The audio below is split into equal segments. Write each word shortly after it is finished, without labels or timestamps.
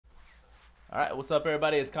All right, what's up,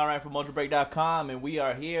 everybody? It's Conrad from MojoBreak.com, and we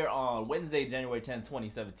are here on Wednesday, January 10th,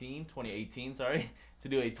 2018, to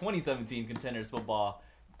do a 2017 Contenders Football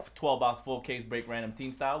 12-box full case break random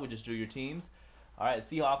team style. We just drew your teams. All right,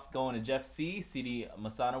 Seahawks going to Jeff C, CD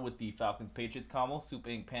Masana with the Falcons-Patriots combo, Soup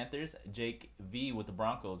Inc. Panthers, Jake V with the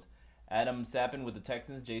Broncos, Adam Sappin with the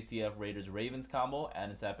Texans, JCF Raiders-Ravens combo,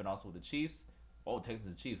 Adam Sappin also with the Chiefs. Oh,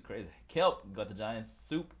 Texans-Chiefs, crazy. Kelp got the Giants,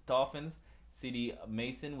 Soup Dolphins, CD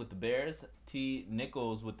Mason with the Bears, T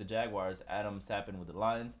Nichols with the Jaguars, Adam Sappin with the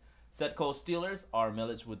Lions, Setco Steelers, R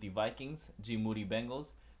Milich with the Vikings, G Moody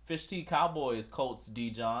Bengals, Fish T Cowboys, Colts, D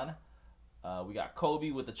John. We got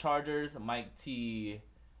Kobe with the Chargers, Mike T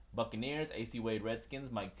Buccaneers, AC Wade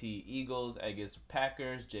Redskins, Mike T Eagles, Agus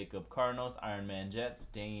Packers, Jacob Cardinals, Iron Man Jets,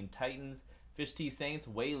 Dane Titans, Fish T Saints,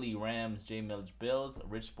 Whaley Rams, J Milich Bills,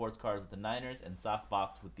 Rich Sports Cards with the Niners, and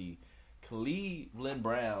Saucebox with the Cleveland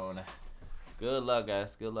Brown. Good luck,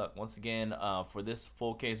 guys. Good luck. Once again, for this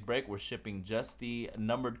full case break, we're shipping just the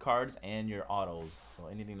numbered cards and your autos. So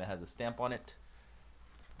anything that has a stamp on it,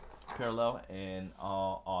 parallel, and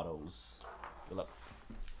all autos. Good luck.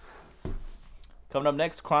 Coming up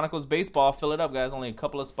next, Chronicles Baseball. Fill it up, guys. Only a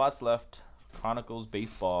couple of spots left. Chronicles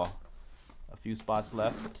Baseball. A few spots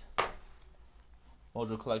left.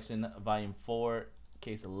 Mojo Collection Volume 4,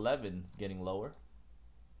 Case 11 is getting lower.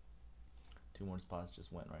 2 more spots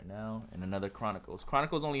just went right now. And another Chronicles.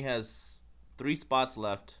 Chronicles only has 3 spots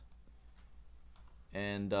left.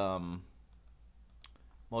 And Mojo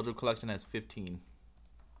Collection has 15.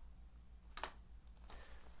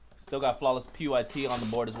 Still got Flawless PYT on the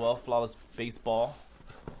board as well. Flawless Baseball.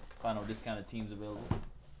 Final discounted teams available.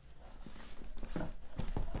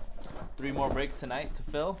 3 more breaks tonight to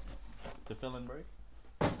fill. To fill and break.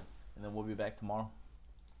 And then we'll be back tomorrow.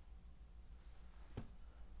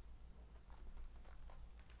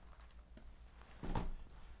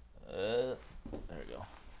 There we go.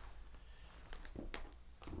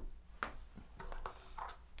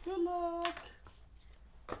 Good luck.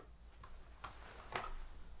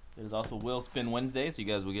 There's also Will Spin Wednesday, so you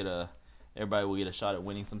guys will get everybody will get a shot at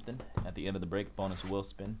winning something at the end of the break. Bonus Will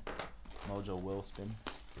Spin. Mojo Will Spin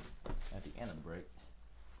at the end of the break.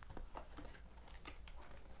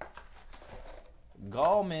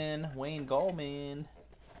 Gallman, Wayne Gallman.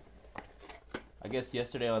 I guess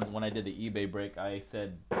yesterday when I did the eBay break, I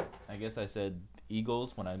guess I said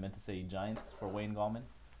Eagles when I meant to say Giants for Wayne Gallman.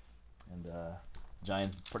 And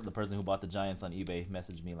Giants, the person who bought the Giants on eBay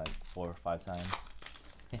messaged me like 4 or 5 times.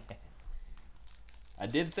 I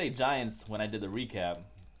did say Giants when I did the recap.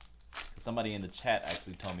 Somebody in the chat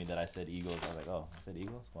actually told me that I said Eagles. I was like, oh, I said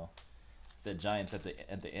Eagles? Well, I said Giants at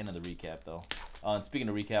the end of the recap though. And speaking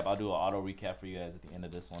of recap, I'll do an auto recap for you guys at the end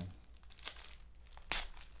of this one.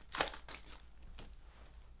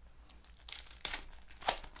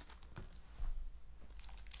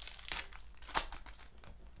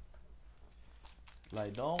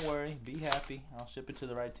 Like, don't worry, be happy. I'll ship it to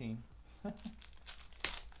the right team.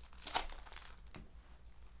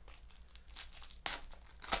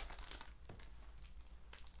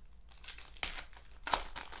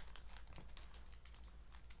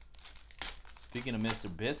 Speaking of Mr.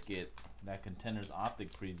 Biscuit, that Contenders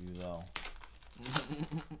Optic preview though.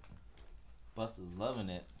 Bus is loving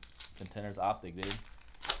it. Contenders Optic, dude.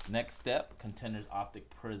 Next step, Contenders Optic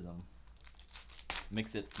Prism.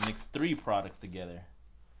 Mix 3 products together.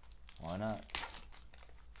 Why not?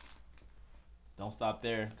 Don't stop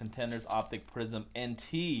there. Contenders Optic Prism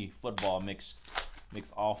NT Football. Mix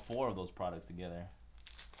all 4 of those products together.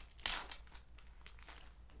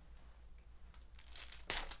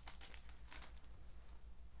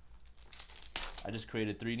 I just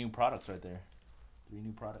created 3 new products right there. 3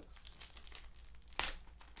 new products.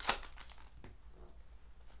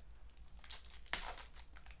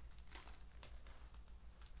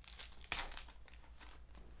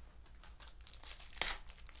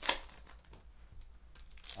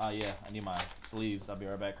 Oh yeah, I need my sleeves. I'll be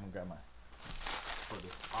right back. I'm gonna grab my for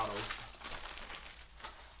this autos.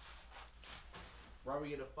 Robert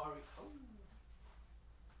get a Fari.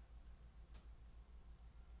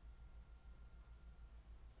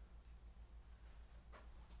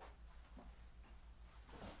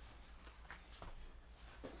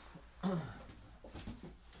 Oh.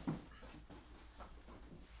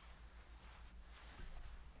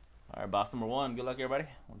 All right, box number 1. Good luck, everybody.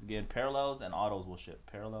 Once again, parallels and autos will ship.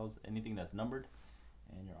 Parallels, anything that's numbered,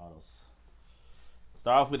 and your autos.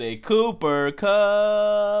 Start off with a Cooper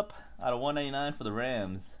Cup out of 199 for the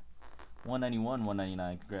Rams. 191,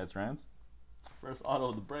 199. Congrats, Rams. First auto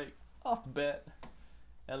of the break. Off the bat.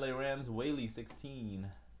 LA Rams, Whaley 16.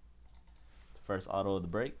 First auto of the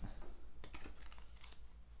break.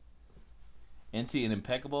 NT and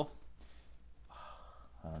Impeccable.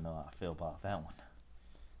 I don't know how I feel about that one.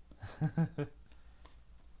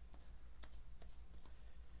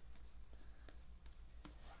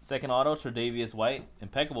 Second auto, Tre'Davious White.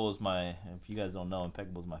 Impeccable is my, if you guys don't know,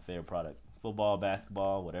 Impeccable is my favorite product. Football,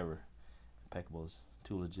 basketball, whatever. Impeccable is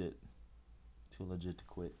too legit. Too legit to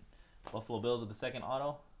quit. Buffalo Bills with the second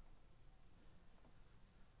auto.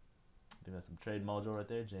 I think that's some trade mojo right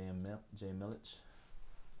there. Jay Millich.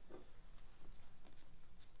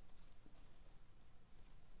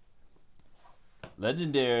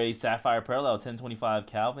 Legendary Sapphire Parallel 1025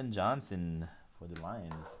 Calvin Johnson for the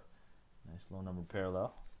Lions. Nice low number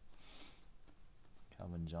parallel.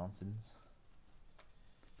 Calvin Johnson's.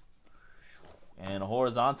 And a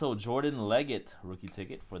horizontal Jordan Leggett rookie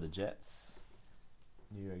ticket for the Jets.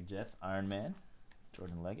 New York Jets, Iron Man,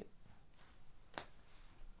 Jordan Leggett.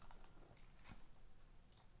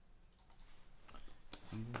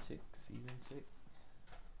 Season tick.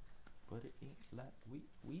 But it ain't like we.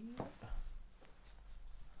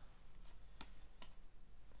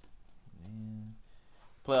 And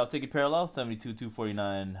playoff ticket parallel,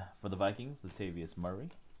 72-249 for the Vikings, Latavius Murray.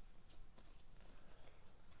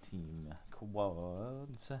 Team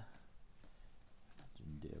quads.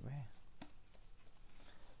 Legendary.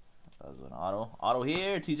 That was an auto. Auto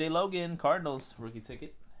here, TJ Logan, Cardinals, rookie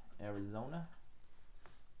ticket. Arizona.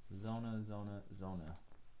 Zona.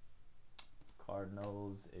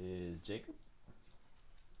 Cardinals is Jacob.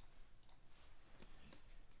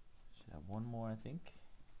 Should have one more, I think.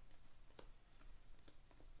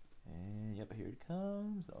 And yep, here it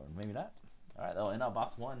comes. Or maybe not. Alright, that'll end up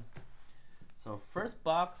box one. So first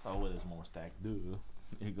box, oh wait, there's more stacked. Dude.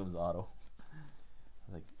 Here comes auto.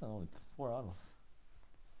 Like, only 4 autos.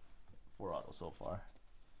 4 autos so far.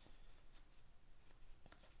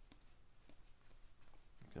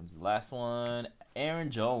 Here comes the last one.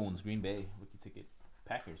 Aaron Jones, Green Bay, rookie ticket.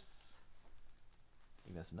 Packers. I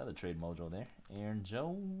think that's another trade mojo there. Aaron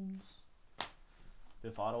Jones.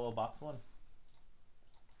 5th auto of box one.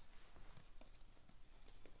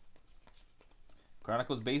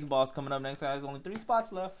 Chronicles baseball is coming up next, guys. Only 3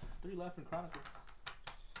 spots left. 3 left in Chronicles.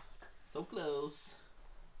 So close.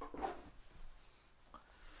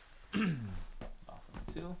 Awesome,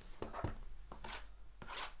 2.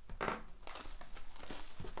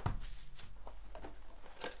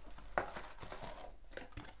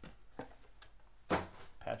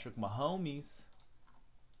 Patrick Mahomes.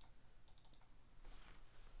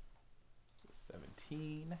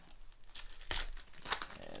 17.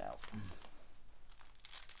 And out.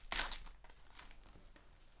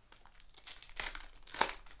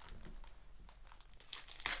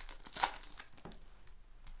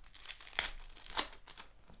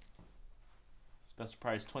 Special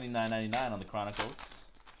price $29.99 on the Chronicles.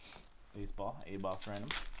 Baseball, 8-box random.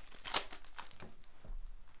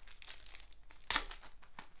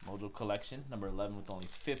 Mojo Collection, number 11 with only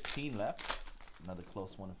 15 left. Another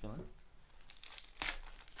close one to fill in.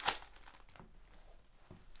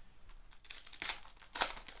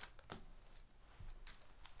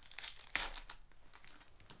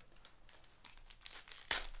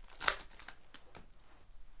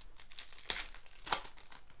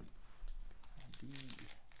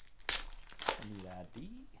 ID.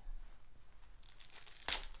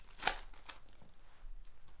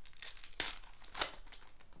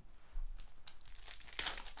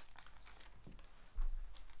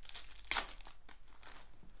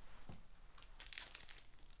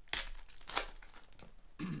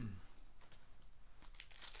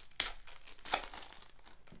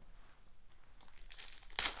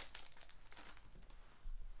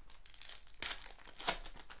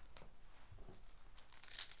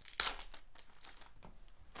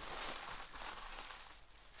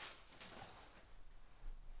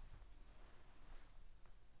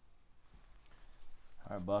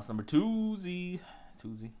 All right, boss number 2Z.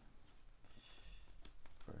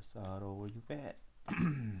 First auto, where you at?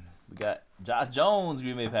 We got Josh Jones,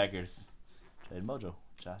 Green Bay Packers. Trade mojo.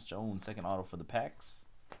 Josh Jones, second auto for the Packs.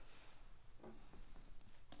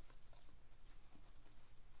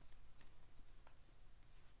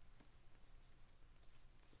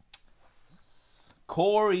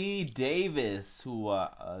 Corey Davis, who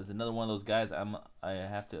is another one of those guys I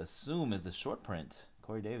have to assume is a short print.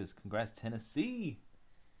 Corey Davis, congrats, Tennessee.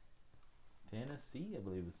 I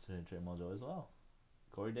believe it's trade mojo as well.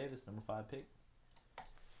 Corey Davis, number 5 pick.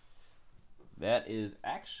 That is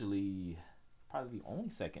actually probably the only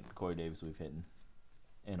second Corey Davis we've hit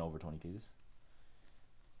in over 20 cases.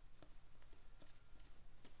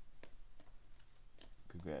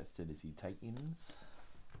 Congrats, Tennessee Titans.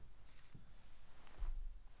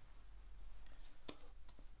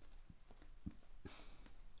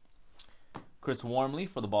 Chris Wormley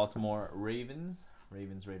for the Baltimore Ravens.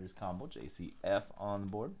 Ravens-Raiders combo. JCF on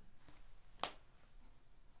the board.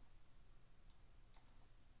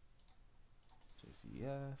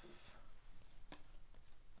 JCF.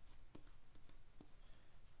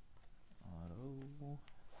 Auto.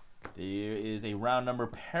 There is a round number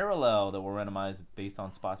parallel that will randomize based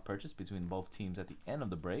on spots purchased between both teams at the end of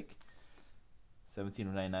the break. 17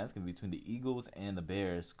 of 99 is going to be between the Eagles and the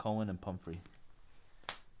Bears. Cohen and Pumphrey.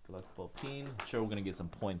 Good luck to both teams. I'm sure we're going to get some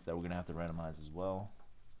points that we're going to have to randomize as well.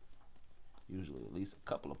 Usually at least a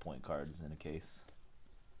couple of point cards in a case.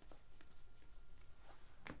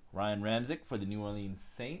 Ryan Ramczyk for the New Orleans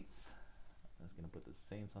Saints. That's going to put the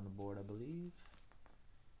Saints on the board, I believe.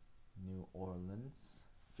 New Orleans.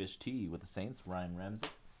 Fish T with the Saints. Ryan Ramczyk.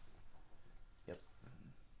 Yep.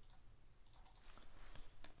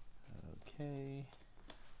 Okay.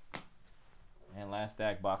 And last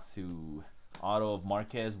stack, box 2. Auto of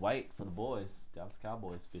Marquez White for the boys. Dallas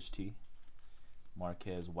Cowboys. Fish T.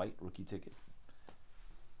 Marquez White rookie ticket.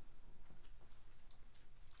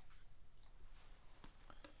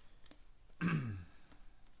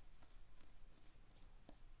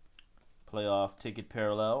 Playoff ticket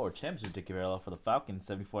parallel or championship ticket parallel for the Falcons.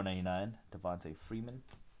 74.99. Devontae Freeman.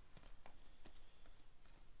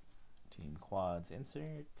 Team quads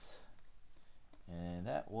insert. And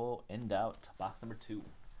that will end out box number 2. All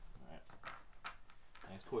right.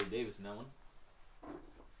 Nice Corey Davis in that one.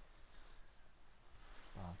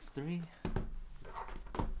 Box 3.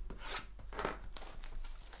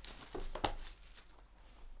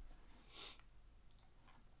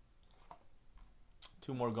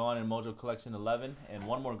 Two more gone in Mojo Collection 11, and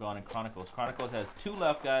one more gone in Chronicles. Chronicles has 2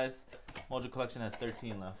 left, guys. Mojo Collection has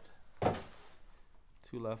 13 left.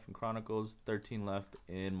 2 left in Chronicles, 13 left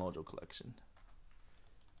in Mojo Collection.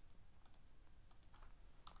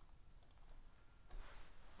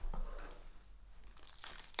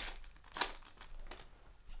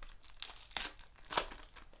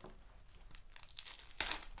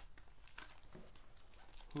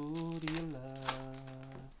 Who do you love?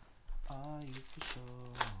 Are you for sure?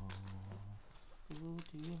 Who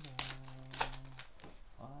do you love?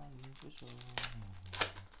 Are you for sure?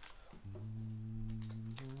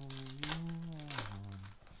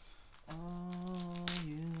 Are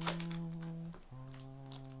you for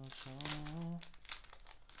sure?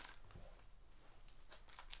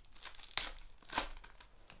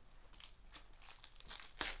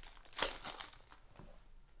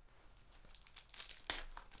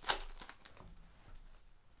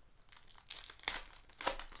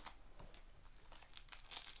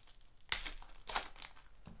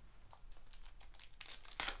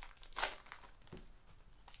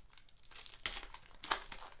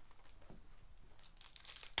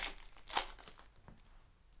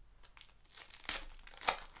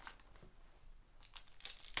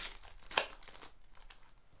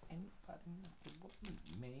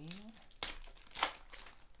 Man.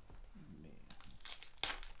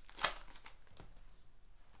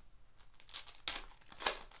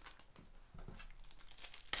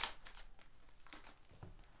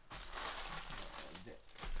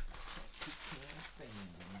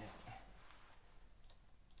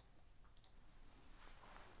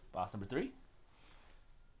 Box number 3.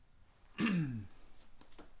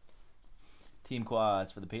 Team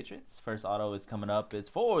quads for the Patriots. First auto is coming up. It's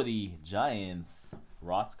for the Giants.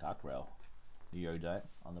 Ross Cockrell. New York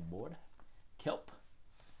Giants on the board. Kelp.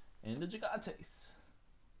 And the Gigantes.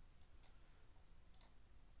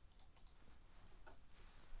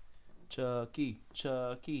 Chucky.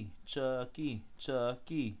 Chucky. Chucky.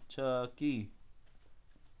 Chucky. Chucky.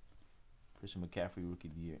 Christian McCaffrey Rookie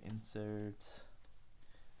of the Year insert.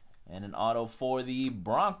 And an auto for the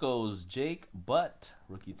Broncos. Jake Butt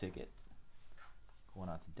rookie ticket. Going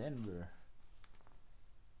out to Denver.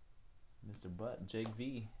 Mr. Butt, Jake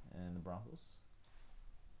V, and the Broncos.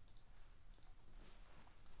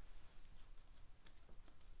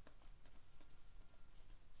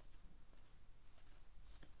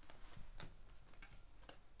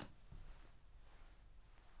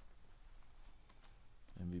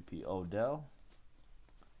 MVP Odell.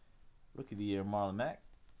 Rookie of the Year Marlon Mack.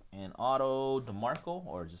 And auto DeMarco,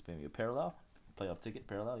 or just maybe a parallel. Playoff ticket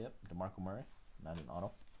parallel, yep. DeMarco Murray. Not an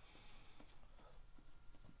auto.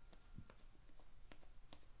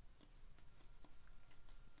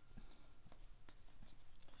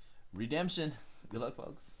 Redemption. Good luck,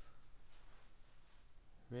 folks.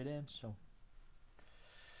 Redemption.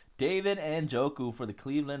 David Njoku for the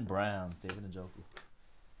Cleveland Browns. David Njoku.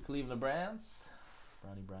 Cleveland Browns.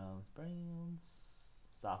 Brownie Browns. Browns.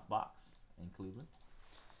 Sox box in Cleveland.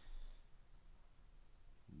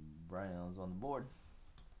 Browns on the board.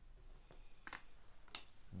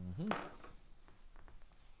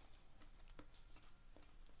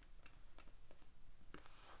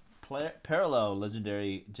 Parallel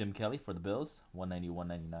legendary Jim Kelly for the Bills.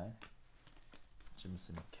 190/199.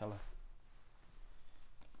 Jimson Keller.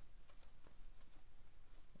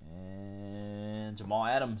 And Jamal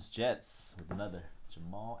Adams, Jets, with another.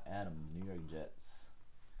 Jamal Adams, New York Jets.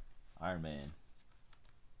 Iron Man.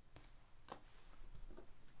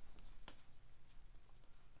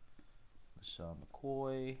 LaShawn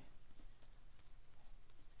McCoy.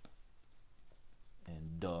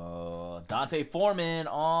 And Dante Foreman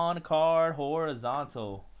on card,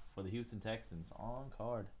 horizontal for the Houston Texans. On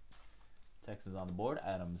card. Texans on the board.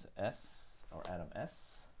 Adams S, or Adam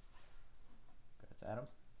S. That's Adam.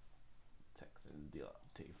 Texans deal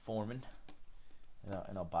out to Foreman.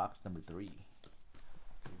 In our box number 3.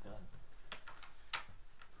 So we're done.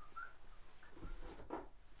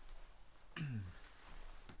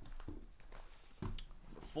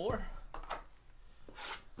 Number 4.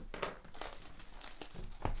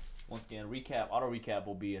 Once again, auto recap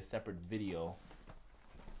will be a separate video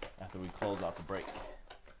after we close out the break.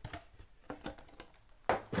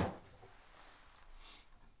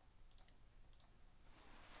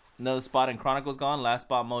 Another spot in Chronicles gone. Last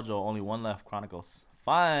spot Mojo. Only one left. Chronicles.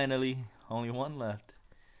 Finally, only one left.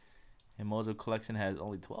 And Mojo collection has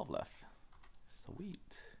only 12 left.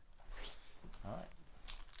 Sweet. All right.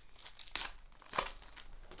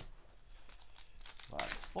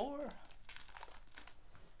 Box 4.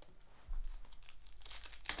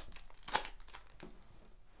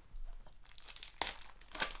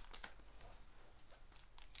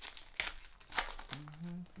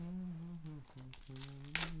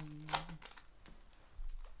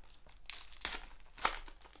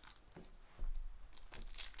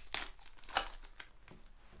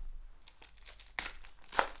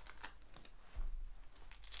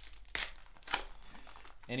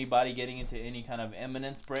 Anybody getting into any kind of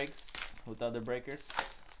eminence breaks with other breakers?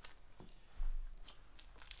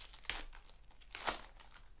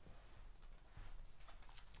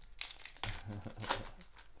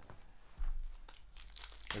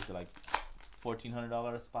 Is it like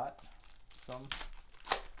 $1,400 a spot? Some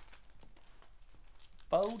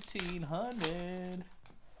 $1,400.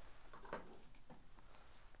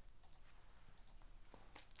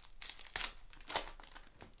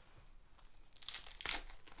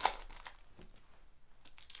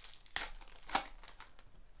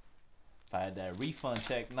 If I had that refund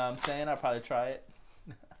check, you know what I'm saying? I'd probably try it.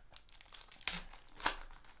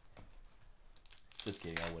 Just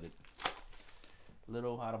kidding, I wouldn't.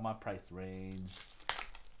 Little out of my price range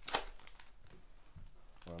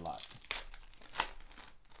for a lot.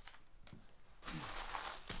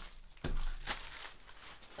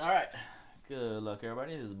 All right, good luck,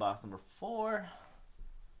 everybody. This is box number 4.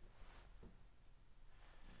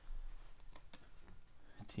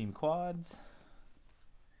 Team quads.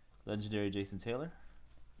 Legendary Jason Taylor.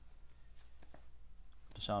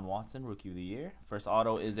 Deshaun Watson, Rookie of the Year. First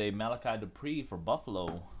auto is a Malachi Dupree for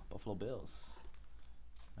Buffalo Bills.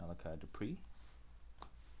 Malachi Dupree.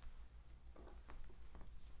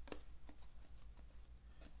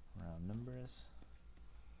 Round numbers.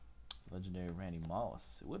 Legendary Randy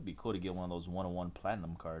Moss. It would be cool to get one of those 101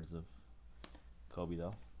 platinum cards of Kobe,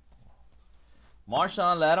 though.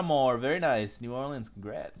 Marshawn Lattimore. Very nice. New Orleans.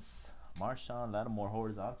 Congrats. Marshawn Lattimore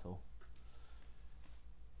horizontal.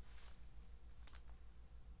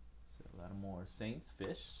 So Lattimore Saints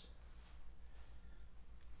Fish.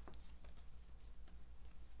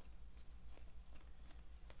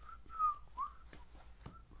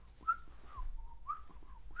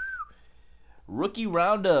 Rookie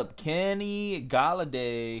Roundup, Kenny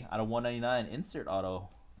Galladay out of 199. Insert auto.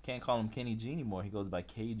 Can't call him Kenny G anymore. He goes by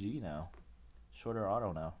KG now. Shorter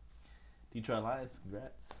auto now. Detroit Lions,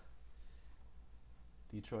 congrats.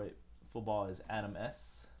 Detroit football is Adam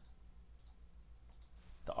S.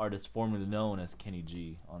 The artist formerly known as Kenny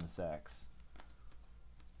G on the sacks.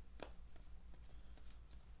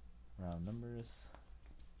 Round numbers.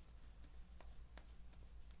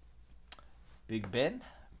 Big Ben.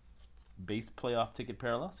 Base playoff ticket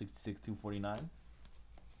parallel, 66/249. Rookie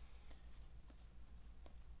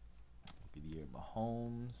of the Year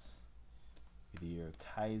Mahomes. Rookie of the Year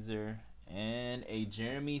Kaiser. And a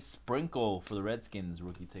Jeremy Sprinkle for the Redskins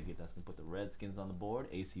rookie ticket. That's going to put the Redskins on the board.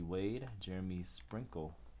 AC Wade, Jeremy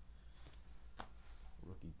Sprinkle.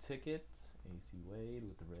 Rookie ticket. AC Wade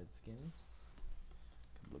with the Redskins.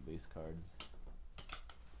 Couple of base cards.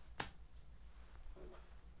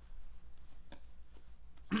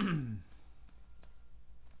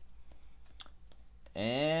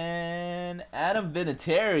 And Adam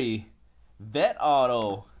Vinatieri, vet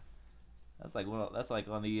auto. That's like that's like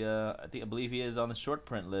on the I believe he is on the short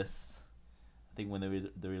print list. I think when they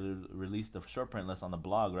released the short print list on the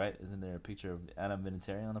blog, right? Isn't there a picture of Adam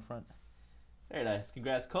Vinatieri on the front? Very nice.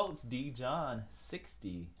 Congrats, Colts. D. John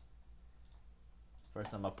 60.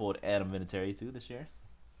 First time I pulled Adam Vinatieri too this year.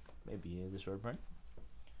 Maybe he is a short print.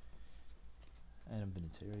 Adam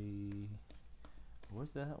Vinatieri.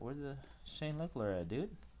 Where's the Shane Leckler at,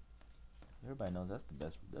 dude? Everybody knows that's the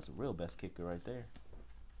best. That's a real best kicker right there.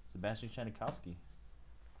 Sebastian Janikowski.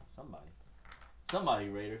 Somebody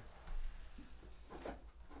Raider.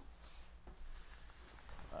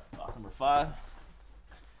 All right, box number 5.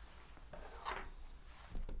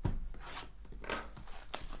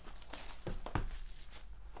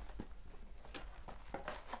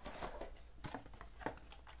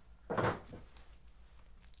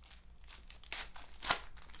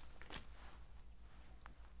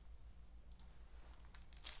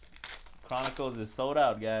 Chronicles is sold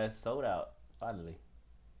out, guys. Sold out. Finally.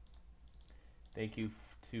 Thank you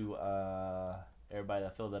to everybody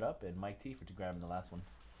that filled it up, and Mike T for grabbing the last one.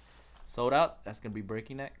 Sold out. That's going to be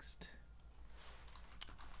breaking next.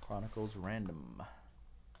 Chronicles random.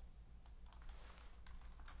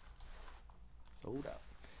 Sold out.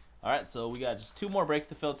 All right, so we got just 2 more breaks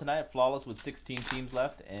to fill tonight. Flawless with 16 teams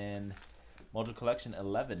left, and Mojo Collection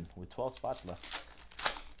 11 with 12 spots left.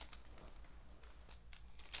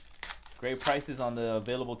 Great prices on the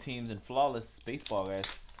available teams in Flawless Baseball,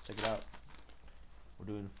 guys. Check it out. We're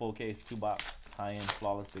doing full case, 2-box, high-end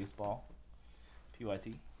Flawless Baseball.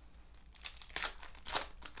 PYT.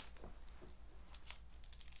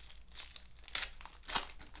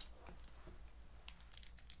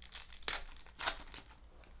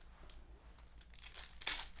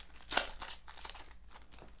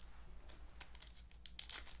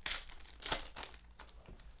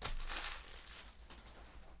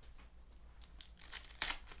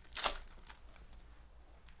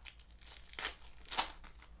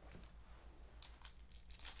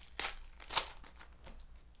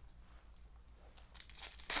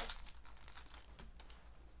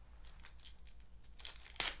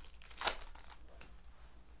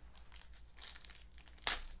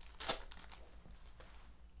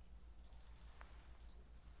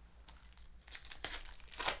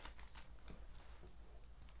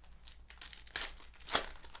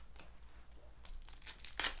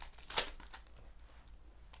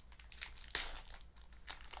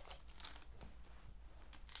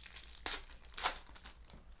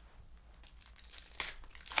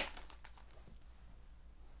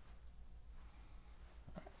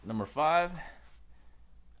 Number 5. I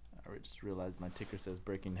just realized my ticker says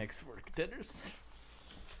breaking next for Contenders.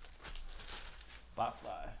 Box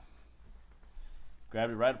 5.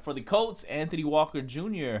 Grabbed it right for the Colts. Anthony Walker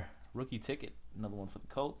Jr. Rookie ticket. Another one for the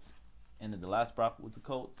Colts. And then the last prop with the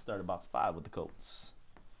Colts. Started box 5 with the Colts.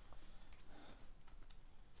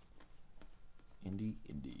 Indy.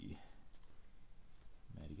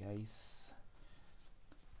 Matty Ice.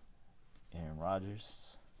 Aaron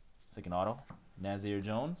Rodgers. Second auto. Nazir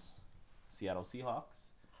Jones. Seattle Seahawks.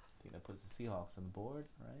 I think that puts the Seahawks on the board,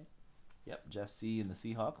 right? Yep, Jeff C. and the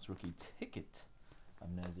Seahawks. Rookie ticket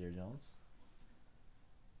of Nazir Jones.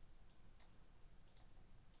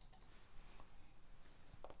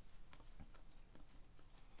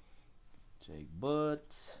 Jake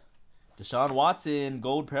Butt. Deshaun Watson,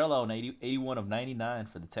 gold parallel, 81 of 99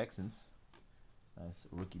 for the Texans. Nice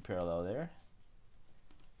rookie parallel there.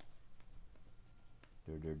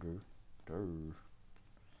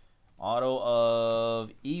 Auto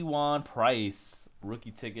of Ewan Price.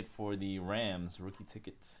 Rookie ticket for the Rams. Rookie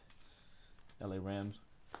ticket. LA Rams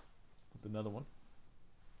with another one.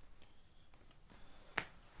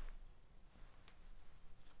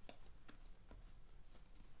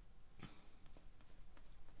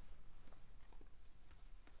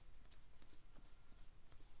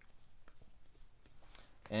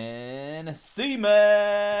 And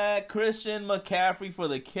C-Mac Christian McCaffrey for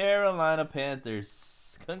the Carolina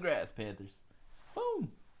Panthers. Congrats, Panthers.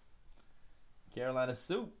 Boom. Carolina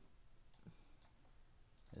soup.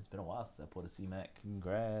 It's been a while since I pulled a C-Mac.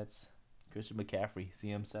 Congrats. Christian McCaffrey,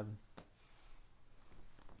 CM7.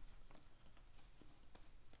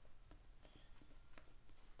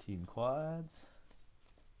 Team quads.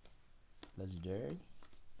 Legendary.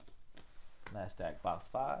 Last stack, box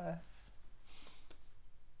 5.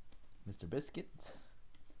 Mr. Biscuit.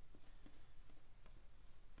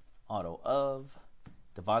 Auto of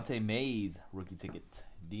Devontae Mays, rookie ticket.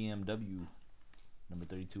 DMW, number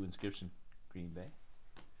 32 inscription, Green Bay.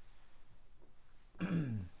 All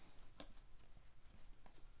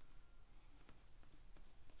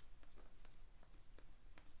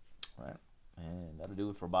right, and that That'll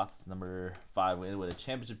do it for box number 5. We end with a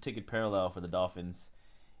championship ticket parallel for the Dolphins.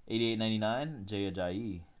 88.99. Jay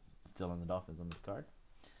Ajayi still on the Dolphins on this card.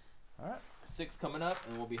 All right, 6 coming up,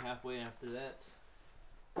 and we'll be halfway after that.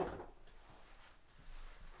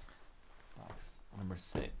 Box number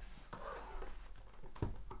 6.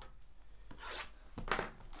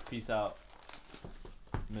 Peace out,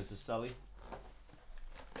 Mr. Sully.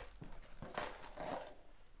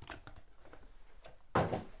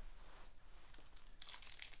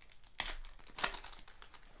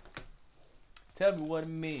 Tell me what it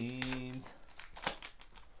means.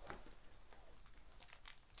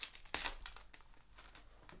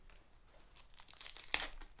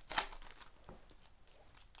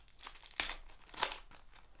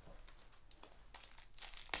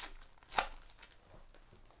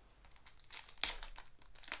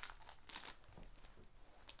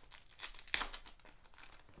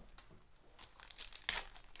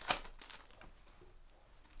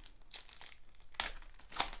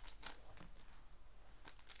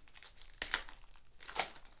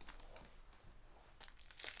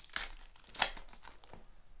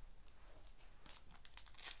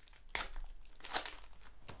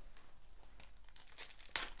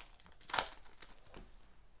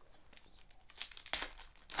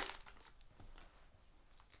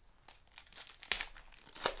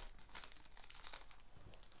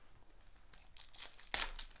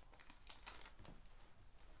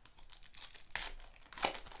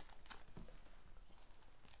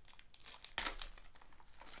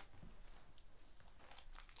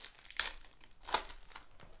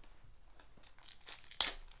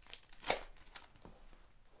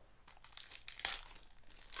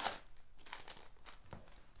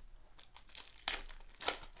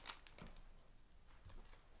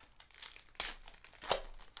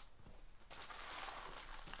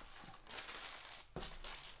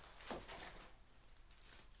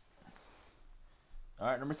 All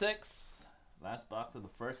right, number 6. Last box of the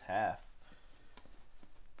first half.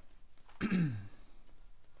 You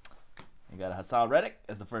got a Hassan Reddick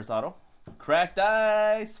as the first auto. Cracked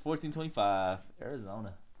Ice, 1425.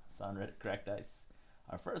 Arizona. Hassan Reddick, Cracked Ice.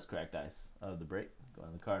 Our first Cracked Ice of the break. Going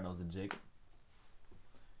to the Cardinals and Jacob.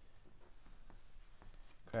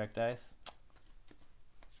 Cracked Ice.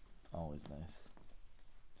 Always nice.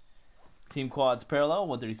 Team Quads Parallel,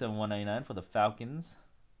 137-199 for the Falcons.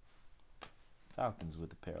 Falcons with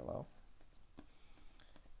the parallel.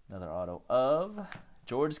 Another auto of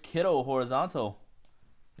George Kittle, horizontal.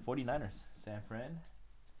 49ers, San Fran.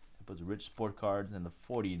 It puts Rich Sport Cards and the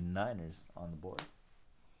 49ers on the board.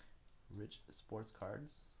 Rich Sports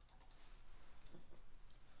Cards.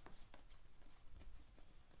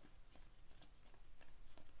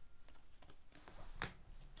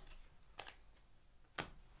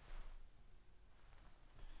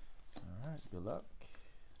 All right, good luck.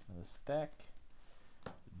 Another stack.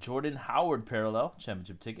 Jordan Howard parallel,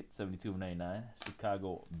 championship ticket, 72.99.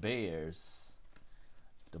 Chicago Bears.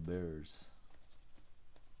 The Bears.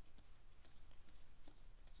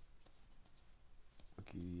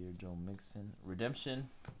 Rookie of the year, Joe Mixon. Redemption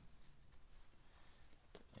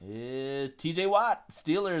is TJ Watt.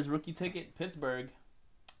 Steelers rookie ticket, Pittsburgh.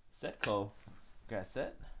 Setco. Got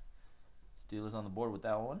set. Steelers on the board with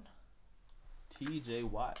that one. TJ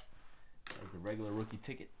Watt as the regular rookie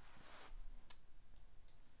ticket.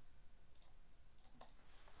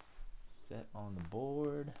 Set on the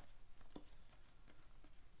board.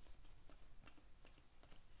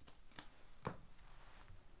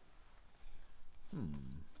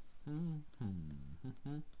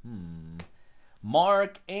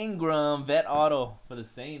 Mark Ingram, vet auto for the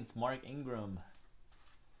Saints. Mark Ingram.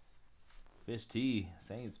 Fish T.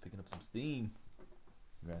 Saints picking up some steam.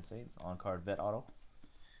 Grand Saints on card vet auto.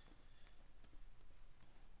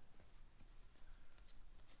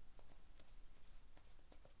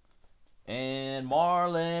 And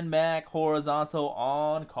Marlon Mack, horizontal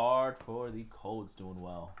on card for the Colts, doing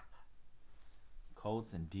well.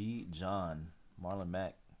 Colts and D. John. Marlon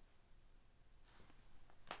Mack.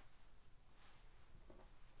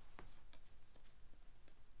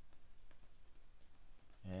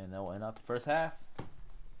 And that will end out the first half.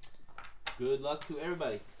 Good luck to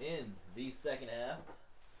everybody in the second half.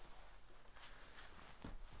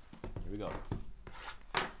 Here we go.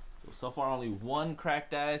 So far only one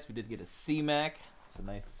cracked ice. We did get a C-Mac. It's a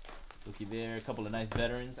nice looky there. A couple of nice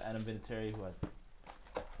veterans. Adam Vinatieri, who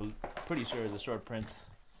I'm pretty sure is a short print.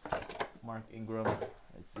 Mark Ingram.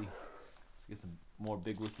 Let's see. Let's get some more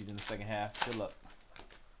big rookies in the second half. Good luck.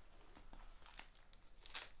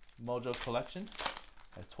 Mojo Collection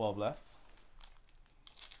has 12 left.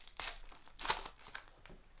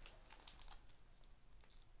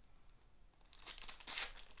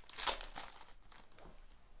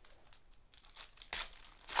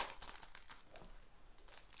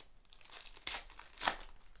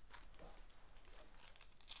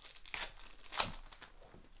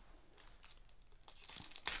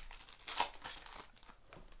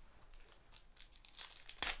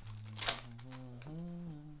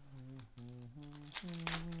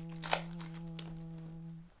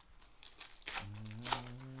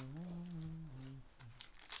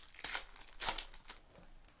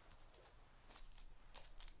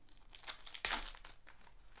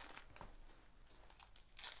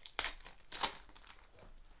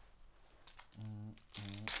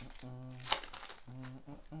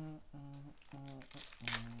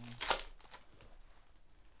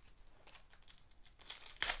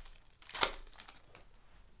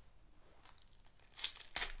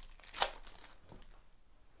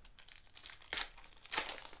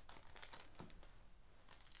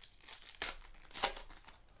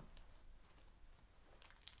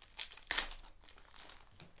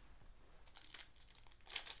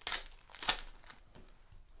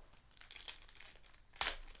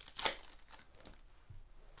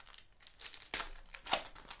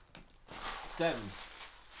 7.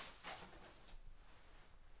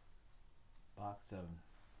 Box 7.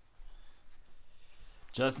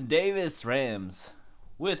 Justin Davis, Rams.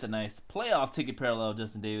 With a nice playoff ticket parallel.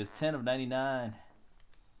 Justin Davis, 10 of 99.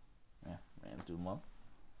 Yeah, Rams doing well.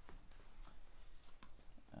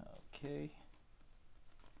 Okay.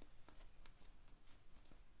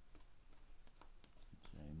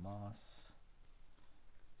 J. Moss.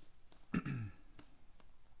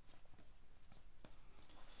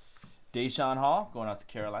 Deshaun Hall going out to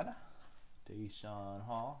Carolina. Deshaun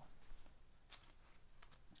Hall.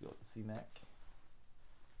 Let's go with the C-Mac.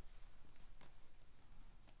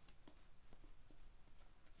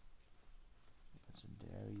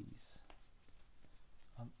 Legendaries.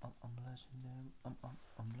 I'm legendary. I'm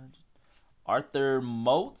legend. Arthur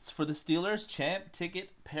Moats for the Steelers. Champ ticket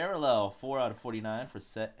parallel. 4 out of 49 for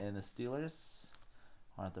Set and the Steelers.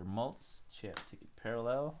 Arthur Moats. Champ ticket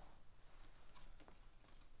parallel.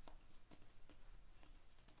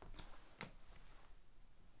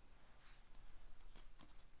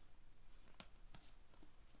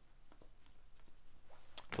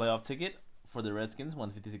 Playoff ticket for the Redskins.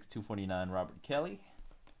 156/249 Robert Kelly.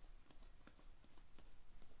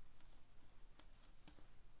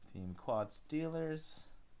 Team Quad Steelers.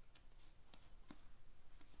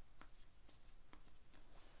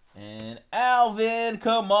 And Alvin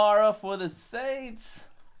Kamara for the Saints.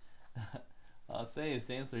 I'll say the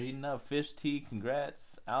Saints are heating up. Fish T,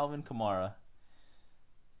 congrats. Alvin Kamara.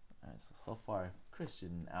 Alright, so far,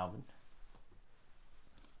 Christian Alvin.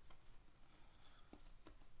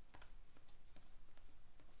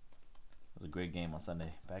 It was a great game on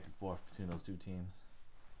Sunday. Back and forth between those two teams.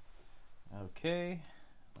 Okay.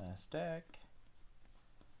 Last stack.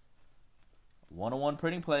 101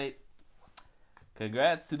 printing plate.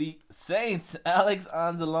 Congrats to the Saints. Alex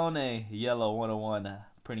Anzalone. Yellow 101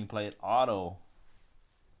 printing plate auto.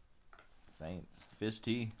 Saints. Fish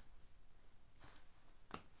T.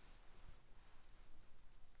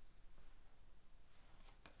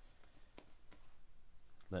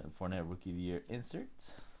 Letting Fournette Rookie of the Year insert.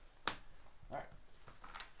 Alright.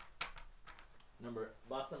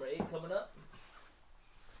 Box number 8 coming up.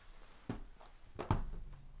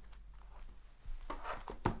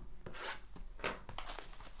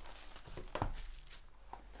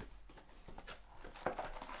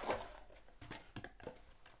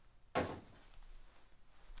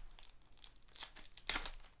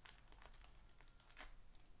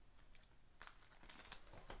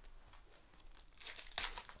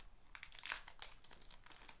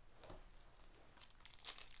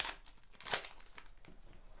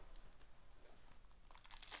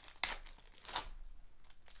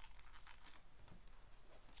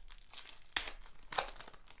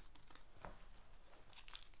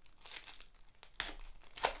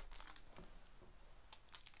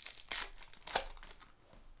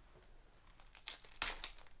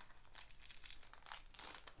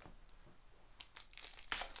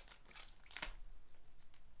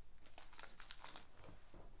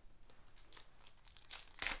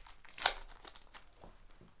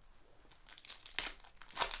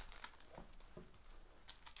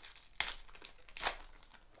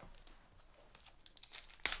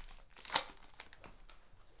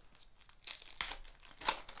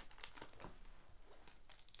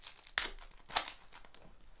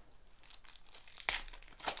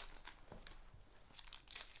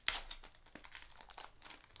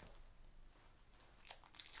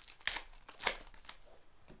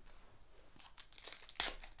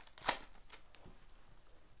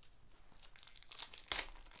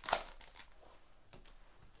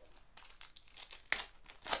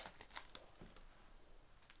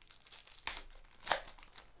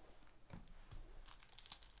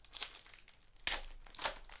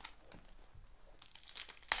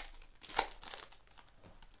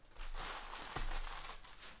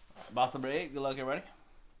 Box number 8. Good luck, everybody.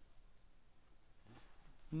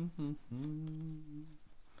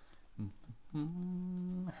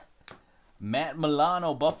 Matt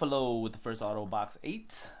Milano, Buffalo with the first auto, box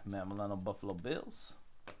 8. Matt Milano, Buffalo Bills.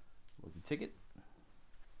 Rookie ticket.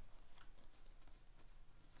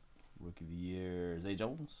 Rookie of the Year, Zay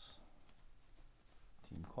Jones.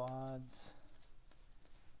 Team Quads.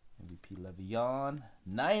 MVP Le'Veon.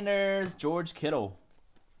 Niners, George Kittle.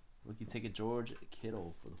 Rookie ticket, George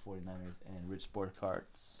Kittle for the 49ers and Rich Sport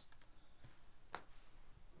Cards.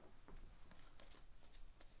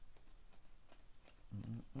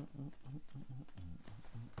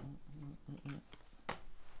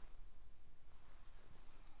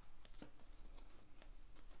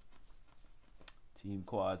 Team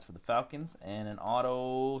Quads for the Falcons and an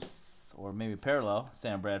auto or maybe parallel,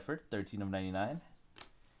 Sam Bradford, 13 of 99.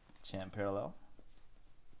 Champ parallel.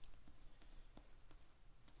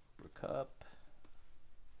 Cup.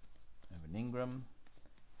 Evan Ingram.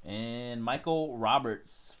 And Michael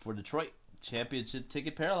Roberts for Detroit. Championship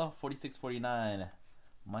ticket parallel. 46-49.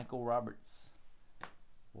 Michael Roberts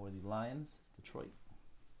for the Lions. Detroit.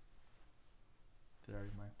 Did I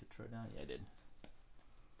already mark Detroit down? Yeah, I did.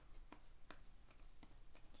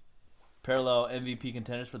 Parallel MVP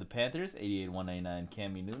contenders for the Panthers. 88-199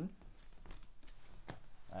 Cammy Newton.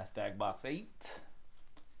 Last stack box 8.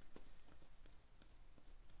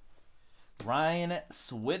 Ryan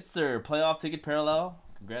Switzer, playoff ticket parallel.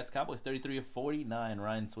 Congrats, Cowboys. 33-49,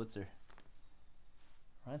 Ryan Switzer.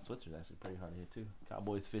 Ryan Switzer is actually pretty hard to hit, too.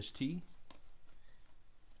 Cowboys Fish T.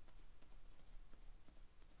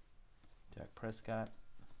 Dak Prescott.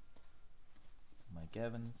 Mike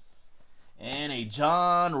Evans. And a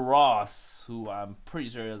John Ross, who I'm pretty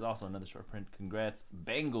sure is also another short print. Congrats,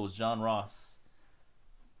 Bengals, John Ross.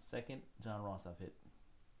 Second John Ross I've hit.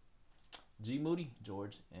 G. Moody,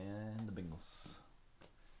 George, and the Bengals.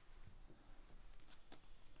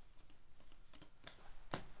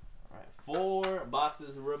 All right, 4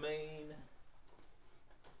 boxes remain.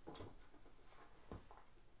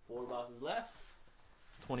 4 boxes left.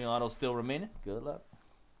 20 autos still remaining. Good luck.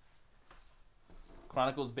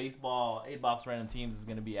 Chronicles Baseball 8-box random teams is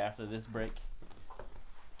going to be after this break.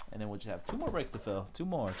 And then we'll just have 2 more breaks to fill. 2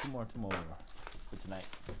 more for tonight.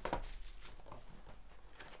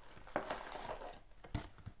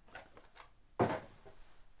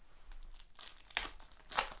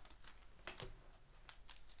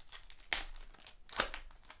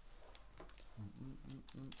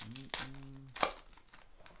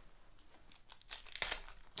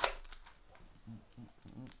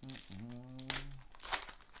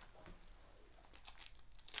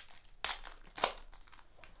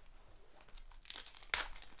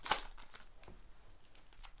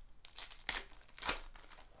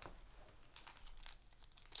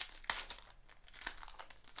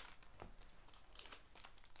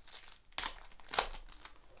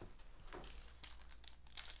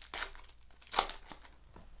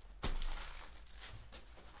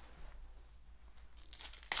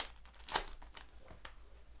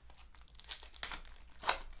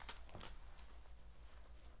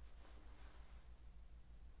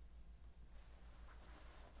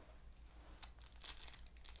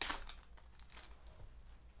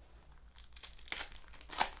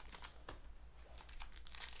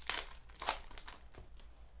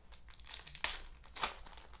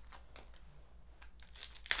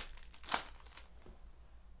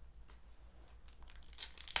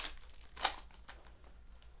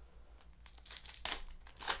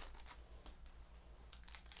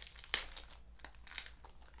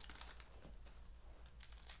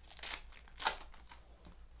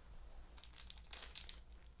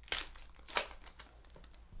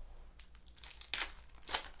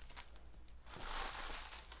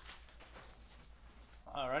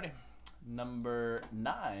 Alrighty, number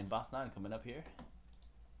 9, box 9 coming up here.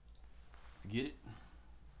 Let's get it.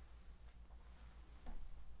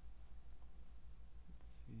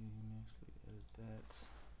 Let's see, let me actually edit that.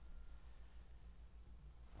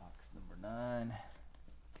 Box number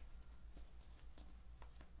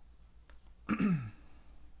 9.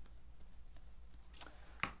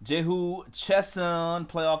 Jehu Chesson,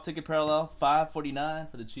 playoff ticket parallel, 549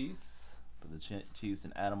 for the Chiefs. For the Chiefs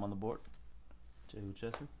and Adam on the board. Jehu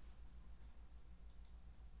Chesson.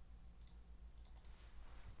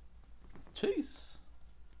 Chase.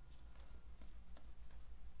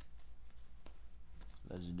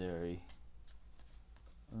 Legendary.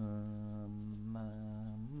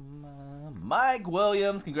 Mike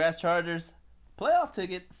Williams. Congrats, Chargers. Playoff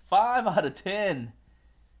ticket. 5 out of 10.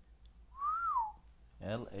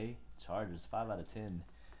 LA Chargers. 5 out of 10.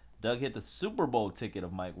 Doug hit the Super Bowl ticket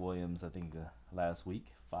of Mike Williams, I think, last week.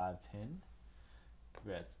 5-10.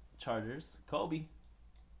 Congrats, Chargers. Kobe.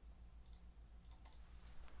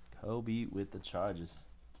 Kobe with the Chargers.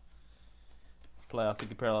 Playoff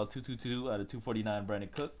ticket parallel 222 out of 249. Brandon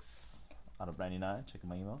Cooks out of 99. Checking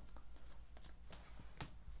my email.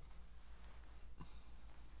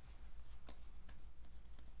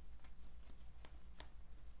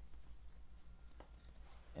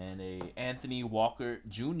 And a Anthony Walker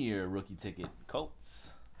Jr. rookie ticket. Colts.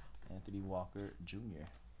 Anthony Walker Jr.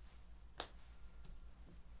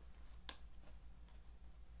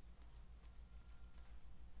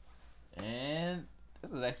 And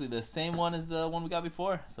this is actually the same one as the one we got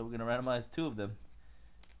before. So we're going to randomize 2 of them.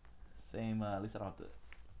 Same, at least I don't have to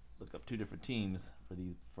look up 2 different teams for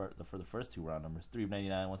these for the first 2 round numbers. 3 of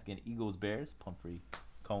 99. Once again, Eagles, Bears, Pumphrey,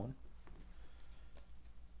 Cohen.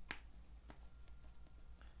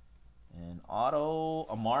 auto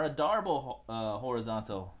Amara Darboh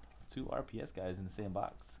horizontal. 2 RPS guys in the same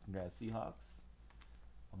box. Congrats, Seahawks.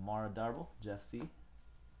 Amara Darboh, Jeff C.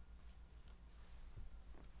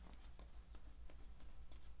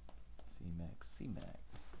 C-Mac.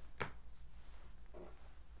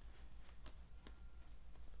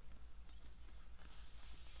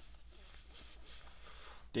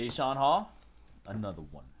 Deshaun Hall, another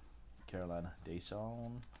one. Carolina,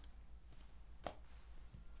 Deshaun.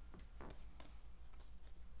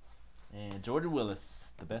 And Jordan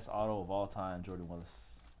Willis, the best auto of all time, Jordan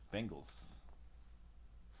Willis. Bengals.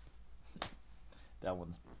 That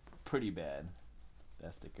one's pretty bad,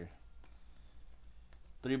 that sticker.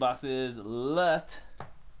 3 boxes left.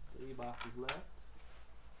 3 boxes left.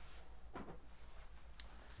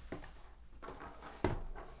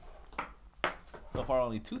 So far,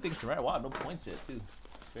 only 2 things to write. Wow, no points yet, too.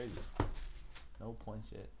 Crazy. No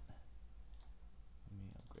points yet. Let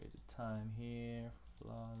me upgrade the time here.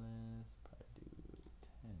 Flawless. Probably do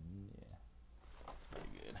 10. Yeah. That's pretty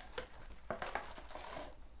good.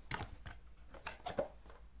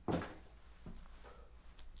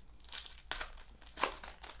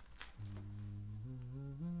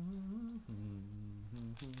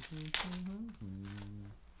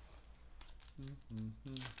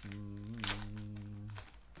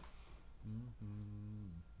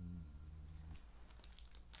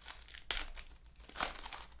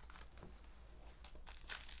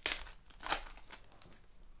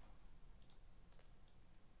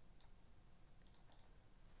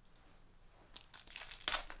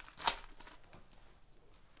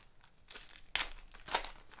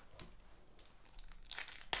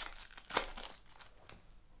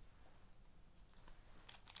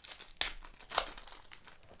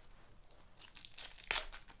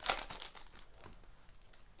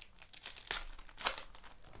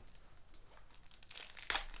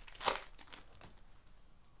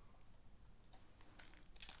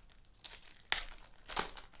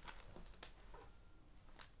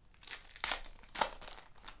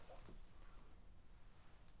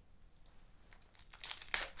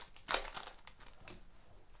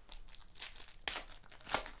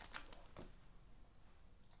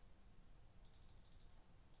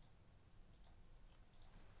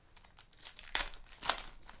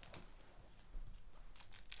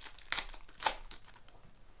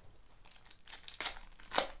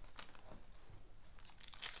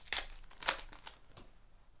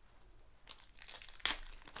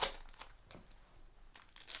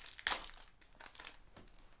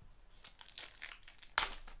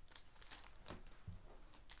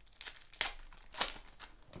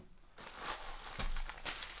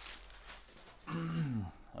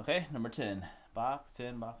 Okay, number 10. Box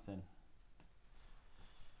 10.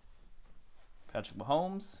 Patrick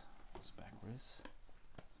Mahomes. It's backwards.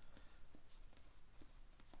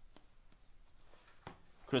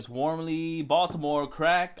 Chris Wormley, Baltimore,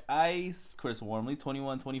 cracked ice. Chris Wormley,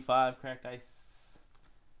 21-25, cracked ice.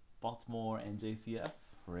 Baltimore and JCF,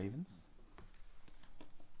 Ravens.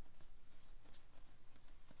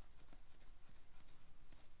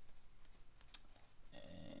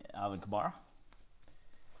 And Alvin Kamara.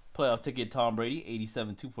 Playoff ticket, Tom Brady,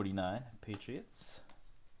 87-249, Patriots.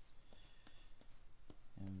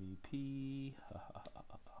 MVP.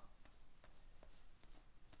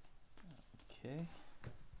 Okay.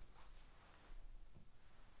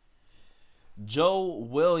 Joe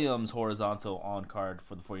Williams, horizontal on card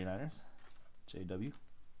for the 49ers. JW.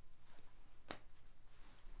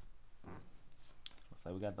 Looks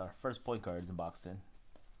like we got our first point cards in box 10.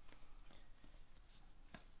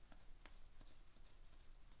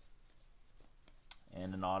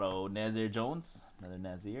 And an auto Nazir Jones, another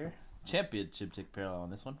Nazir. Championship tick parallel on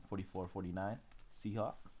this one, 44-49,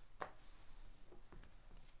 Seahawks.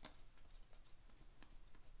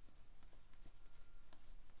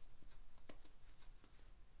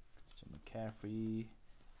 Christian McCaffrey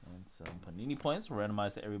and some Panini points. We'll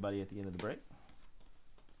randomize to everybody at the end of the break.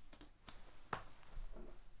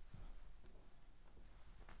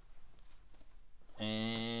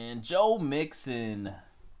 And Joe Mixon.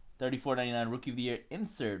 34.99 Rookie of the Year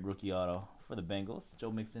insert rookie auto for the Bengals.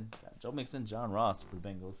 Joe Mixon. Got Joe Mixon, John Ross for the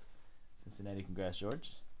Bengals. Cincinnati, congrats,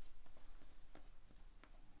 George.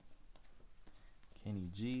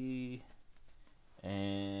 Kenny G.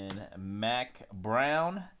 And Mac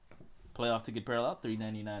Brown. Playoff ticket parallel,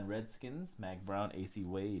 $3.99 Redskins. Mac Brown, AC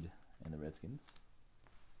Wade, and the Redskins.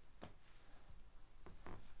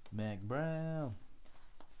 Mac Brown.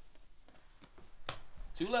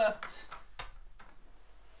 2 left.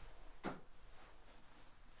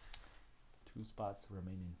 2 spots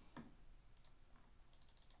remaining.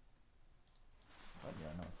 Oh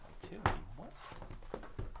yeah, no, it's activity. What?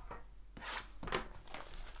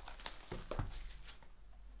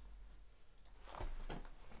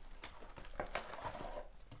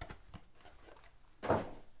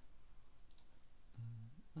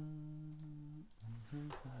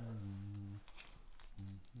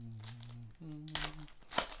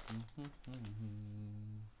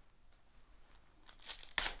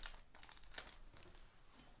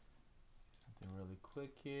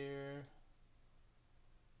 quick here.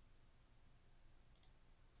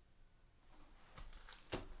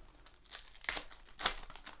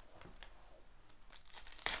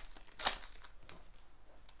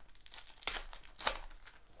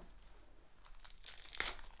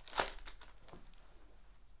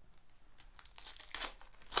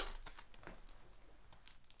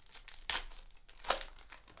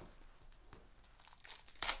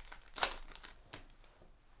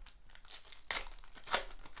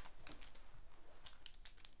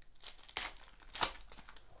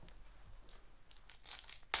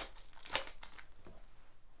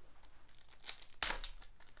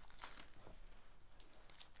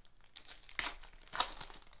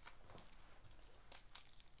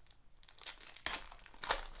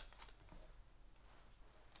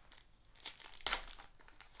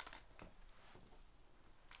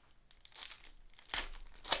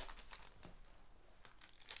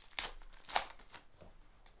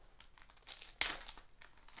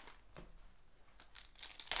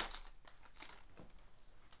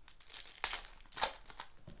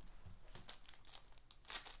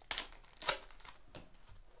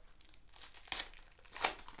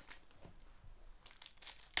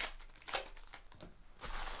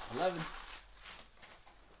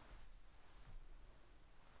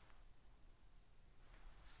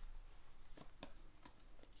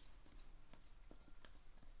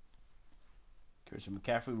 Christian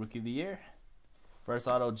McCaffrey, Rookie of the Year. First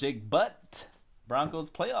auto, Jake Butt.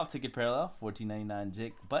 Broncos playoff ticket parallel, $14.99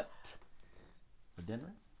 Jake Butt for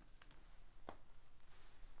Denver.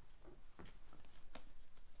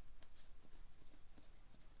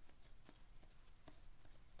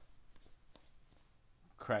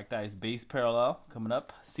 Cracked Ice base parallel coming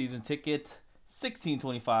up. Season ticket,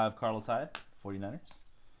 $16.25 Carlos Hyde, 49ers.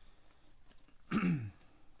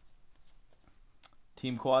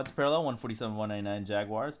 Team quads parallel, $147.199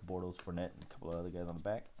 Jaguars, Bortles, Fournette, and a couple of other guys on the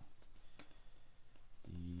back.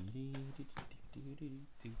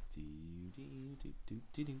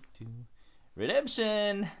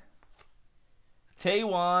 Redemption.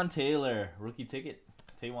 Taywan Taylor, rookie ticket.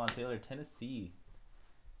 Taywan Taylor, Tennessee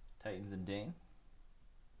Titans and Dane.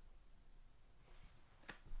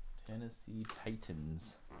 Tennessee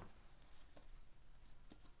Titans.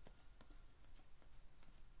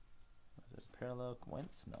 Was it parallel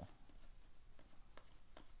Wentz? No.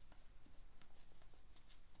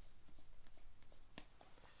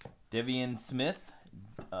 Devian Smith,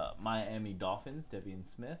 Miami Dolphins. Devian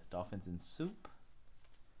Smith, Dolphins in soup.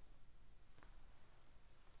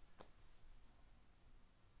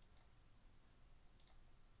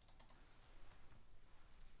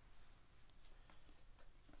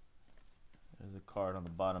 There's a card on the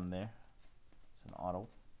bottom there. It's an auto.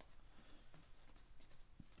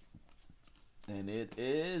 And it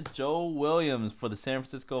is Joe Williams for the San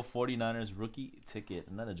Francisco 49ers rookie ticket.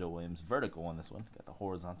 Another Joe Williams vertical on this one. Got the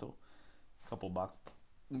horizontal a couple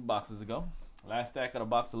boxes ago. Last stack out of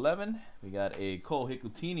box 11. We got a Cole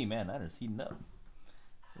Hikutini. Man, Niners heating up.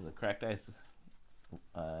 There's a cracked ice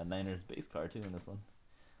Niners base card too in this one.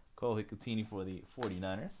 Cole Hikutini for the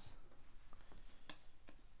 49ers.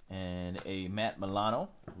 And a Matt Milano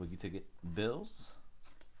rookie ticket Bills.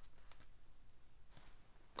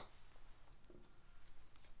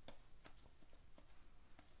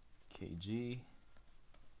 KG.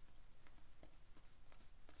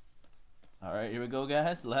 All right, here we go,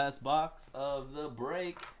 guys. Last box of the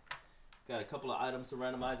break. Got a couple of items to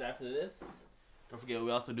randomize after this. Don't forget,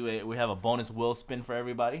 we also we have a bonus wheel spin for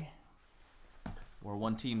everybody, where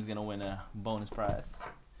one team's gonna win a bonus prize.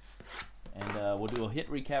 And we'll do a hit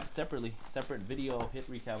recap separately, separate video hit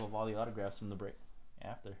recap of all the autographs from the break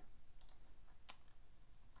after.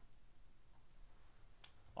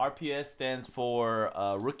 RPS stands for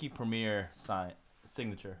Rookie Premier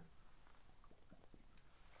Signature.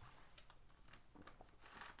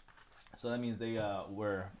 So that means they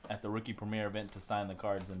were at the Rookie Premier event to sign the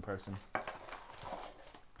cards in person.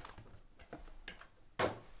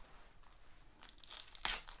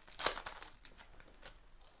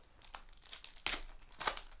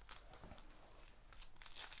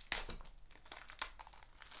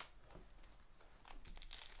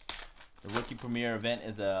 The Rookie Premier event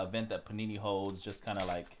is an event that Panini holds, just kind of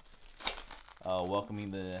like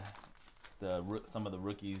welcoming some of the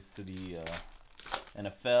rookies to the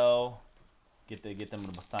NFL. Get them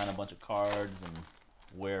to sign a bunch of cards and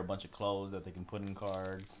wear a bunch of clothes that they can put in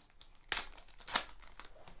cards.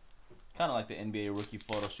 Kind of like the NBA rookie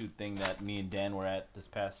photo shoot thing that me and Dan were at this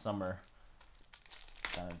past summer.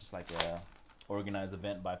 Kind of just like a organized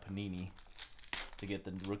event by Panini to get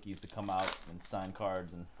the rookies to come out and sign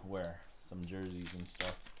cards and wear some jerseys and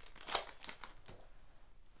stuff.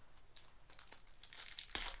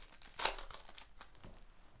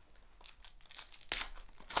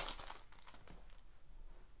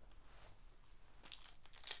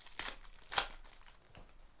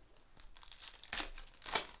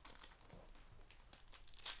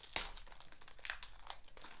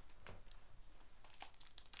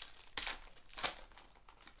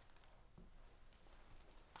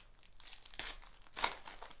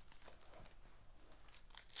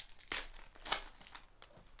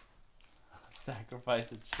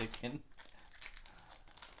 Sacrifice a chicken.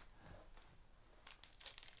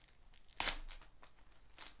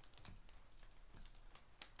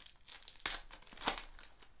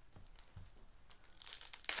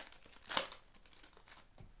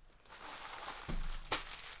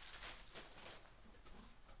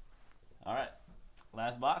 All right,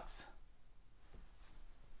 last box.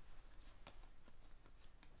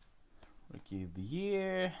 Rookie of the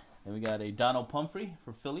year. Then we got a Donald Pumphrey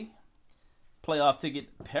for Philly. Playoff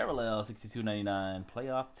ticket parallel, $62.99.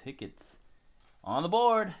 Playoff tickets on the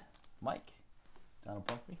board. Mike, Donald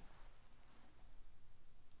Pumphrey.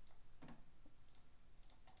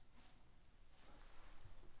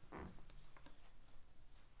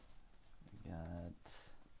 We got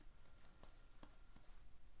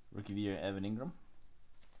Rookie of the year, Evan Ingram.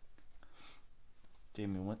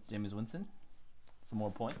 Jameis Winston. Some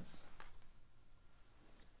more points.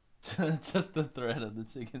 Just the threat of the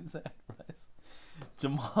chicken sacrifice.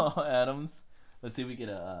 Jamal Adams. Let's see if we get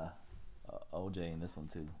a OJ in this one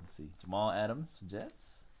too. Let's see. Jamal Adams,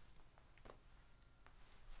 Jets.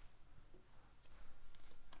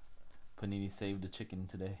 Panini saved the chicken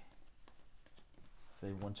today.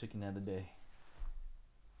 Save one chicken at a day.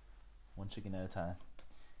 One chicken at a time.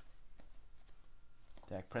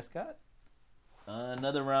 Dak Prescott.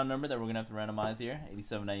 Another round number that we're going to have to randomize here.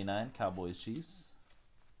 $87.99. Cowboys Chiefs.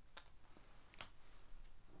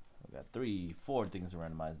 We got 4 things to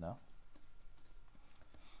randomize now.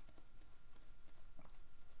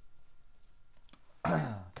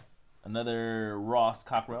 Another Ross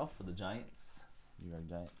Cockrell for the Giants. New York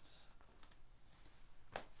Giants.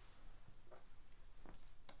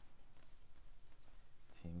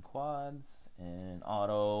 Team quads and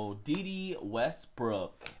auto Dede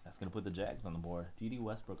Westbrook. That's gonna put the Jags on the board. Dede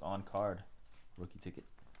Westbrook on card, rookie ticket.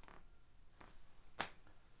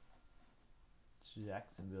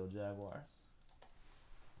 Jacksonville Jaguars.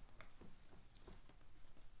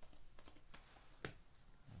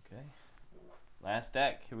 Okay, last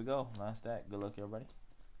stack. Here we go. Last stack. Good luck, everybody.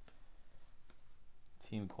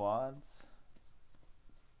 Team quads.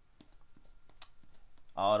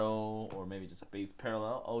 Auto, or maybe just base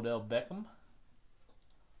parallel. Odell Beckham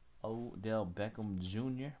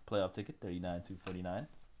Jr. Playoff ticket, $39.249.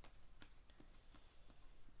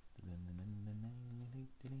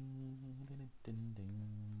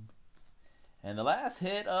 And the last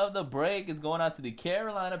hit of the break is going out to the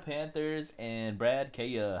Carolina Panthers and Brad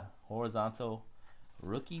Kaya. Horizontal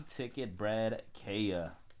rookie ticket, Brad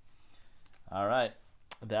Kaya. All right,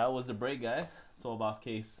 that was the break, guys. 12 box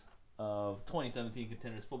case of 2017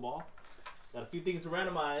 Contenders football. Got a few things to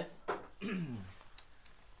randomize.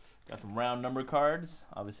 Got some round number cards.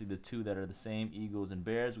 Obviously, the 2 that are the same, Eagles and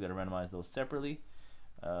Bears. We got to randomize those separately.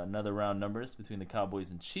 Another round numbers between the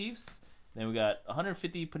Cowboys and Chiefs. Then we got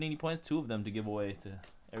 150 Panini points, 2 of them to give away to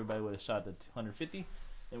everybody with a shot at 250.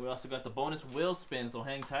 Then we also got the bonus wheel spin, so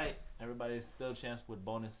hang tight. Everybody's still a chance with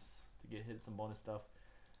bonus to get hit some bonus stuff.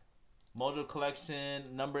 Mojo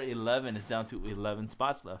Collection number 11 is down to 11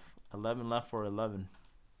 spots left. 11 left for 11.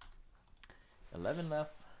 11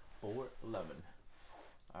 left for 11.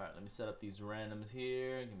 All right, let me set up these randoms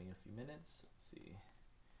here. Give me a few minutes. Let's see.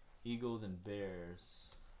 Eagles and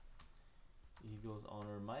Bears. Eagles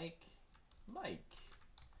owner Mike.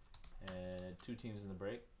 And 2 teams in the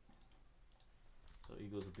break. So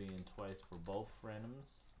Eagles will be in twice for both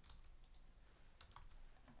randoms.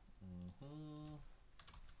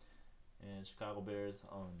 And Chicago Bears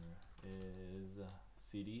owner is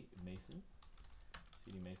CD Mason.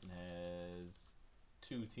 CD Mason has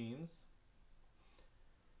 2 teams.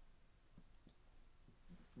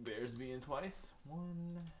 Bears being twice.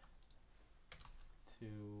 1, 2,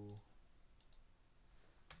 3.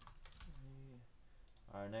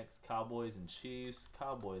 Our next Cowboys and Chiefs.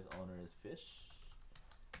 Cowboys owner is Fish.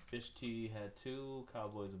 Fish T had 2.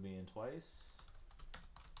 Cowboys will be in twice.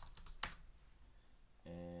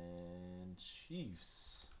 And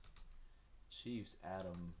Chiefs.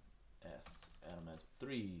 Adam S. Adam has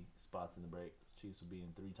 3 spots in the break. Chiefs will be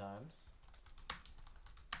in 3 times.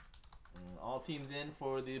 And all teams in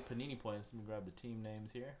for the Panini points. Let me grab the team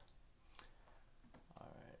names here.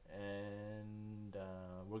 Alright, and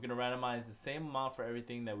we're going to randomize the same amount for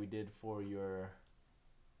everything that we did for your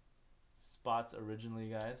spots originally,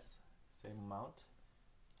 guys. Same amount,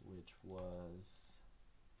 which was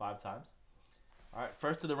 5 times. Alright,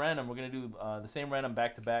 first to the random, we're going to do the same random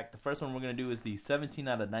back-to-back. The first one we're going to do is the 17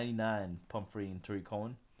 out of 99 Pumphrey and Tariq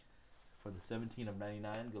Cohen. For the 17 of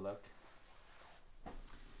 99, good luck.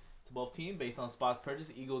 To both teams, based on spots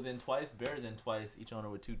purchased, Eagles in twice, Bears in twice, each owner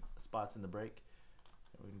with 2 spots in the break.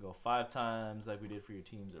 And we can go 5 times like we did for your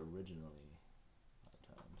teams originally.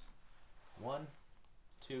 5 times 1,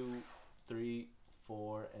 2, 3,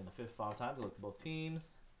 4, and the 5th final time. Good luck to both teams.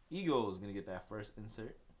 Eagles going to get that first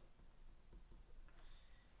insert.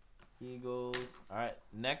 Eagles. All right,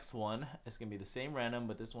 next one. It's going to be the same random,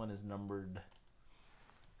 but this one is numbered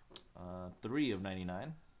 3 of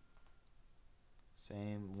 99.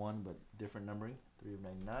 Same one, but different numbering. 3 of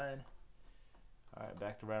 99. All right,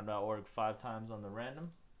 back to random.org 5 times on the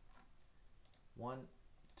random. 1,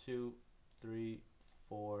 2, 3,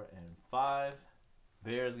 4, and 5.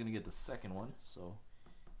 Bears going to get the second one, so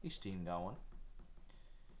each team got one.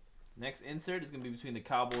 Next insert is going to be between the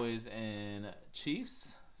Cowboys and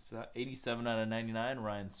Chiefs. So 87 out of 99,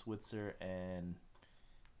 Ryan Switzer and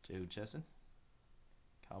Jehu Chesson.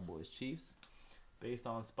 Cowboys, Chiefs. Based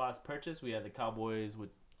on spots purchased, we have the Cowboys with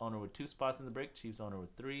owner with 2 spots in the break, Chiefs owner with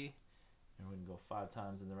 3. And we're going to go 5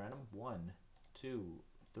 times in the random. 1, 2,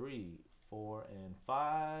 3, 4, and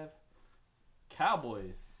 5.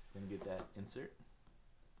 Cowboys going to get that insert.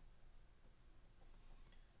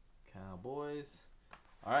 Cowboys.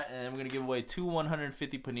 All right, and we're going to give away 2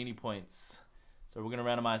 150 Panini points. So we're going to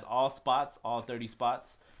randomize all spots, all 30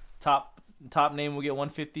 spots. Top name will get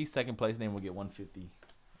 150. Second place name will get 150.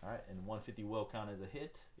 All right, and 150 will count as a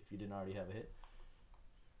hit if you didn't already have a hit.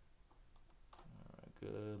 All right,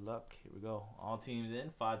 good luck. Here we go. All teams in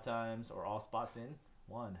 5 times, or all spots in.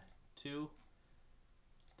 1, 2,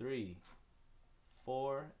 3,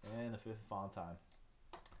 4, and the 5th final time.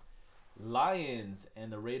 Lions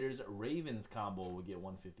and the Raiders-Ravens combo will get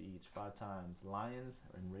 150 each. 5 times. Lions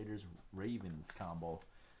and Raiders-Ravens combo.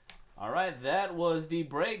 All right, that was the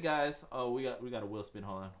break, guys. Oh, we got a wheel spin.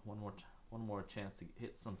 Hold on, one more chance to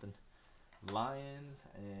hit something. Lions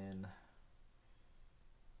and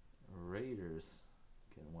Raiders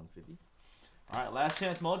getting 150. All right, last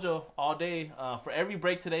chance mojo all day. For every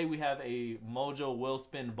break today, we have a mojo wheel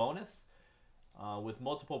spin bonus. With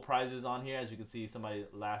multiple prizes on here. As you can see,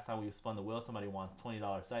 last time we spun the wheel, somebody won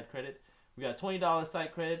 $20 site credit. We got $20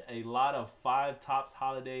 site credit, a lot of 5 Topps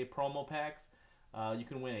holiday promo packs. You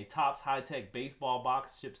can win a Topps high-tech baseball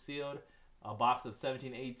box shipped sealed, a box of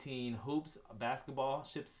 17-18 hoops basketball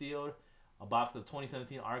shipped sealed, a box of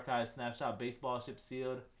 2017 archive snapshot baseball shipped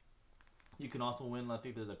sealed. You can also win, I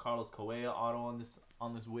think there's a Carlos Correa auto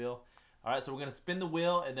on this wheel. All right, so we're going to spin the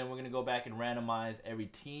wheel, and then we're going to go back and randomize every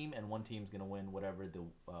team, and one team's going to win whatever the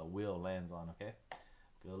wheel lands on, okay?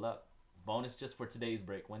 Good luck. Bonus just for today's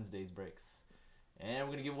break, Wednesday's breaks. And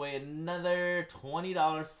we're going to give away another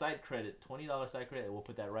 $20 site credit. $20 site credit. We'll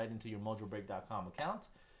put that right into your mojobreak.com account.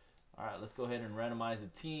 All right, let's go ahead and randomize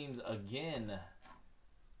the teams again.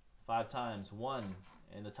 5 times. 1,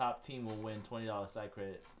 and the top team will win $20 site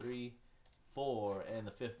credit. 3, 4, and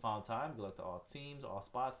the 5th final time. Good luck to all teams, all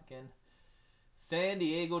spots again. San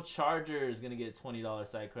Diego Chargers going to get $20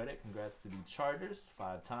 site credit. Congrats to the Chargers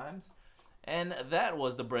 5 times. And that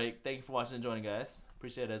was the break. Thank you for watching and joining, guys.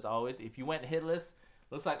 Appreciate it as always. If you went hitless,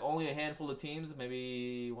 looks like only a handful of teams,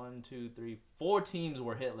 maybe 1, 2, 3, 4 teams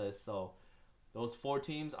were hitless. So those 4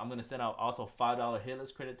 teams, I'm going to send out also $5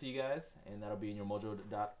 hitless credit to you guys. And that'll be in your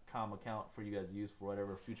mojo.com account for you guys to use for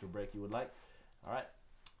whatever future break you would like. All right.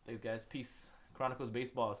 Thanks, guys. Peace. Chronicles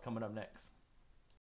Baseball is coming up next.